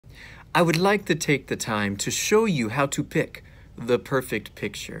I would like to take the time to show you how to pick the perfect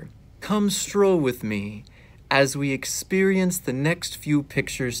picture. Come stroll with me. As we experience the next few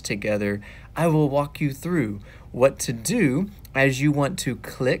pictures together, I will walk you through what to do as you want to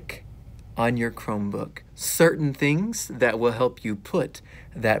click on your Chromebook. Certain things that will help you put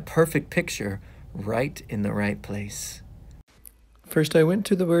that perfect picture right in the right place. First, I went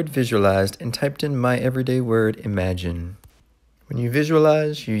to the word visualized and typed in my everyday word imagine. When you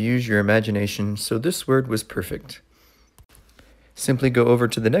visualize, you use your imagination, so this word was perfect. Simply go over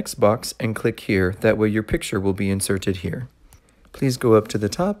to the next box and click here. That way your picture will be inserted here. Please go up to the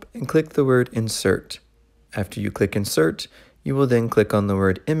top and click the word insert. After you click insert, you will then click on the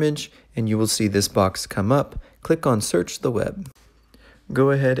word image and you will see this box come up. Click on search the web.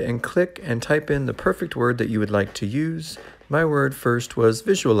 Go ahead and click and type in the perfect word that you would like to use. My word first was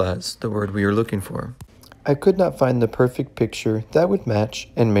visualize, the word we are looking for. I could not find the perfect picture that would match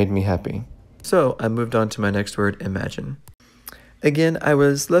and made me happy. So I moved on to my next word, imagine. Again, I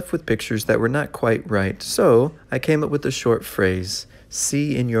was left with pictures that were not quite right, so I came up with a short phrase,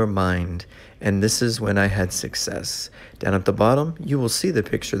 see in your mind, and this is when I had success. Down at the bottom, you will see the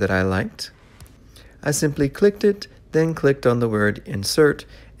picture that I liked. I simply clicked it, then clicked on the word insert,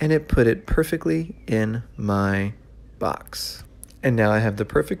 and it put it perfectly in my box. And now I have the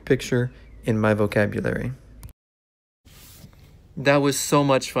perfect picture in my vocabulary. That was so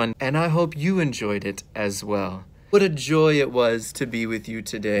much fun, and I hope you enjoyed it as well. What a joy it was to be with you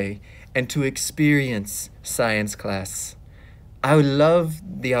today and to experience science class. I would love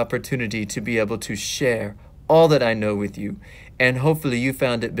the opportunity to be able to share all that I know with you, and hopefully you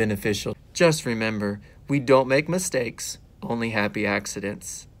found it beneficial. Just remember, we don't make mistakes, only happy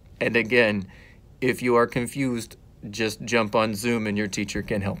accidents. And again, if you are confused, just jump on Zoom and your teacher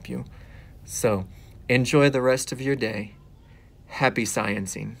can help you. So, enjoy the rest of your day. Happy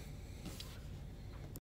sciencing.